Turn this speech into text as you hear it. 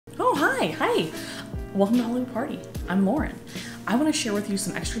Oh, hi. Welcome to Hollywood Party. I'm Lauren. I want to share with you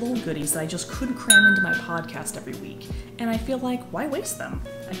some extra little goodies that I just couldn't cram into my podcast every week. And I feel like, why waste them?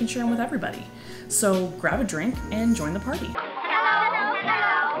 I can share them with everybody. So grab a drink and join the party.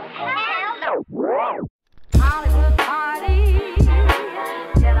 Hollywood Party.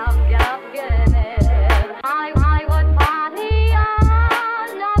 Get up, get it. Hollywood Party.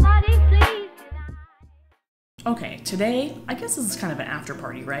 Oh, nobody please. Okay, today, I guess this is kind of an after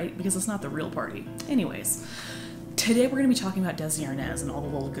party, right? Because it's not the real party. Anyways, today we're going to be talking about Desi Arnaz and all the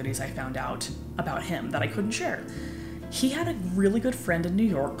little goodies I found out about him that I couldn't share. He had a really good friend in New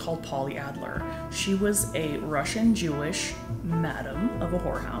York called Polly Adler. She was a Russian Jewish madam of a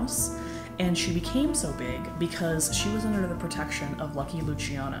whorehouse, and she became so big because she was under the protection of Lucky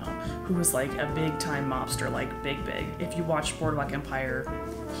Luciano, who was like a big-time mobster, like big. If you watch Boardwalk Empire,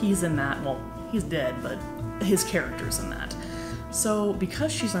 he's in that. Well, he's dead, but his character's in that. So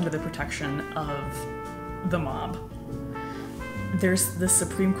because she's under the protection of the mob, there's this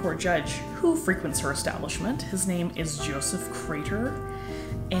Supreme Court judge who frequents her establishment. His name is Joseph Crater,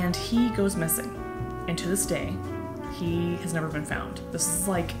 and he goes missing. And to this day, he has never been found. This is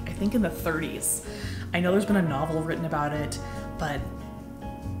like, I think in the 30s. I know there's been a novel written about it, but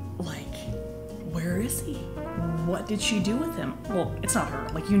like, where is he? What did she do with him? Well, it's not her.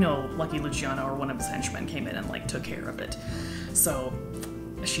 Like, you know, Lucky Luciano or one of his henchmen came in and like took care of it. So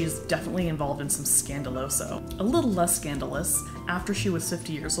she's definitely involved in some scandaloso. A little less scandalous, after she was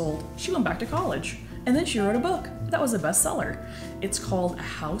 50 years old, she went back to college. And then she wrote a book that was a bestseller. It's called A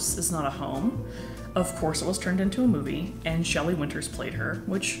House Is Not a Home. Of course, it was turned into a movie, and Shelley Winters played her,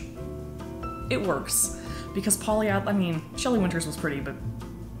 which, it works. Because Shelley Winters was pretty, but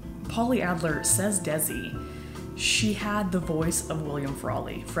Polly Adler says Desi, she had the voice of William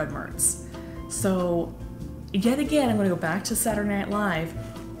Frawley, Fred Mertz. So, yet again, I'm going to go back to Saturday Night Live.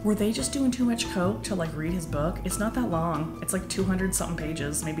 Were they just doing too much coke to like read his book? It's not that long. It's like 200 something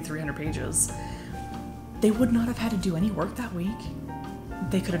pages, maybe 300 pages. They would not have had to do any work that week.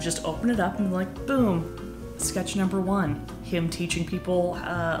 They could have just opened it up and been like, boom, sketch number 1, him teaching people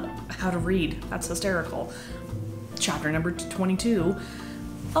how to read. That's hysterical. Chapter number 22,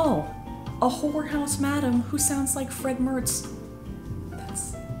 oh, a whorehouse madam who sounds like Fred Mertz.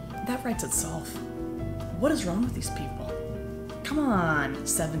 That writes itself. What is wrong with these people? Come on,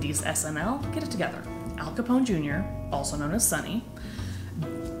 70s SNL, get it together. Al Capone Jr., also known as Sonny,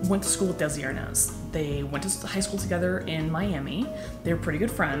 went to school with Desi Arnaz. They went to high school together in Miami. They were pretty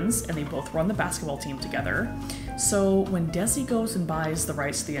good friends, and they both were on the basketball team together. So when Desi goes and buys the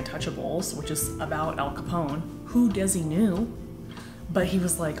rights to The Untouchables, which is about Al Capone, who Desi knew, but he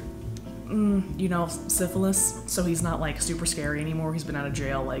was like, syphilis, so he's not like super scary anymore. He's been out of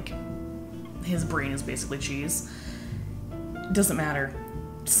jail, like his brain is basically cheese. Doesn't matter.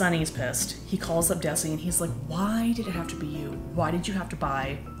 Sonny's pissed. He calls up Desi and he's like, why did it have to be you? Why did you have to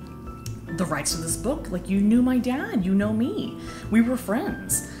buy the rights to this book? Like, you knew my dad, you know me. We were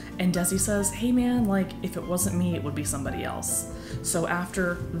friends. And Desi says, hey man, like, if it wasn't me, it would be somebody else. So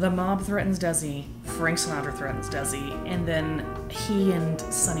after the mob threatens Desi, Frank Sinatra threatens Desi, and then he and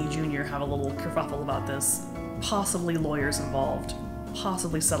Sonny Jr. have a little kerfuffle about this, possibly lawyers involved,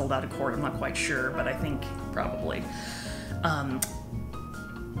 possibly settled out of court, I'm not quite sure, but I think probably.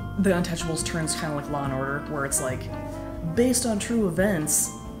 The Untouchables turns kind of like Law & Order, where it's like, based on true events,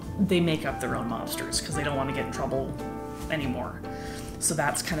 they make up their own mobsters because they don't want to get in trouble anymore. So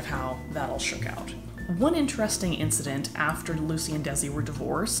that's kind of how that all shook out. One interesting incident after Lucy and Desi were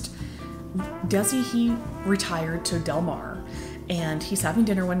divorced, Desi, he retired to Del Mar, and he's having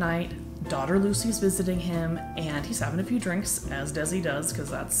dinner one night, daughter Lucy's visiting him, and he's having a few drinks, as Desi does, because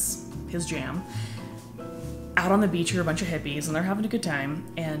that's his jam. Out on the beach are a bunch of hippies, and they're having a good time,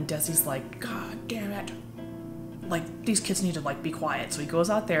 and Desi's like, God damn it. Like, these kids need to, like, be quiet. So he goes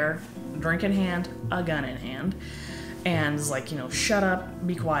out there, drink in hand, a gun in hand, and is like, shut up,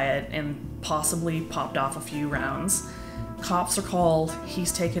 be quiet, and possibly popped off a few rounds. Cops are called,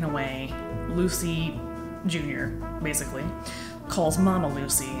 he's taken away. Lucy Jr., basically, calls Mama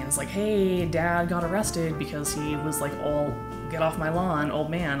Lucy and is like, hey, Dad got arrested because he was like, all get off my lawn, old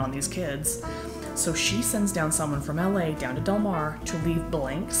man, on these kids. So she sends down someone from LA down to Del Mar to leave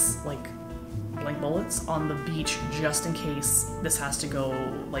blanks, like blank bullets, on the beach just in case this has to go,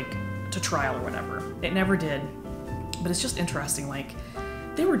 like, to trial or whatever. It never did, but it's just interesting, like,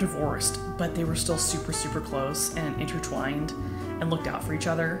 they were divorced, but they were still super, super close and intertwined and looked out for each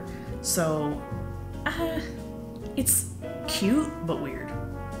other. So, it's cute, but weird.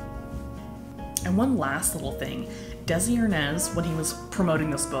 And one last little thing. Desi Arnaz, when he was promoting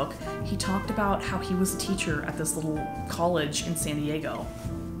this book, he talked about how he was a teacher at this little college in San Diego.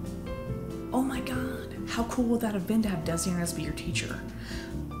 Oh my god, how cool would that have been to have Desi Arnaz be your teacher?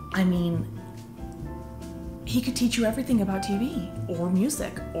 I mean, he could teach you everything about TV or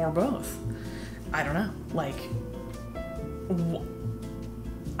music or both. I don't know, like,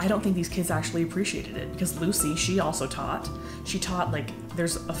 I don't think these kids actually appreciated it, because Lucy, she also taught. She taught, like,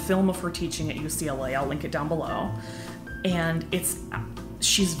 there's a film of her teaching at UCLA, I'll link it down below, and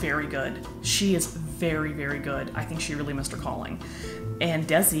she's very good. She is very, very good. I think she really missed her calling. And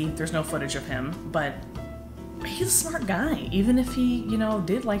Desi, there's no footage of him, but he's a smart guy. Even if he, you know,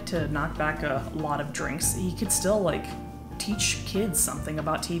 did like to knock back a lot of drinks, he could still, like, teach kids something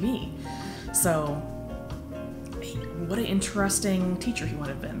about TV. So, what an interesting teacher he would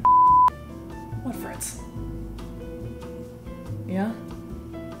have been. What, Fritz? Yeah?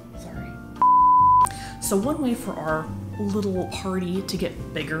 Sorry. So one way for our little party to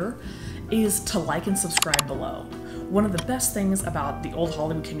get bigger is to like and subscribe below. One of the best things about the old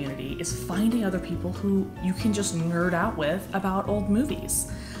Hollywood community is finding other people who you can just nerd out with about old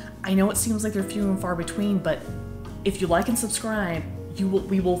movies. I know it seems like they're few and far between, but if you like and subscribe,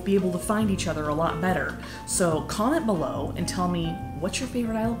 we will be able to find each other a lot better. So comment below and tell me what's your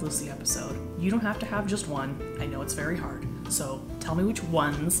favorite I Love Lucy episode. You don't have to have just one. I know it's very hard. So tell me which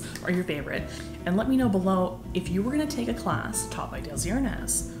ones are your favorite. And let me know below, if you were going to take a class taught by Desi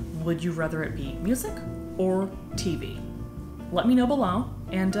Arnaz, would you rather it be music or TV? Let me know below,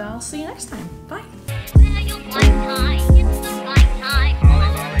 and I'll see you next time. Bye.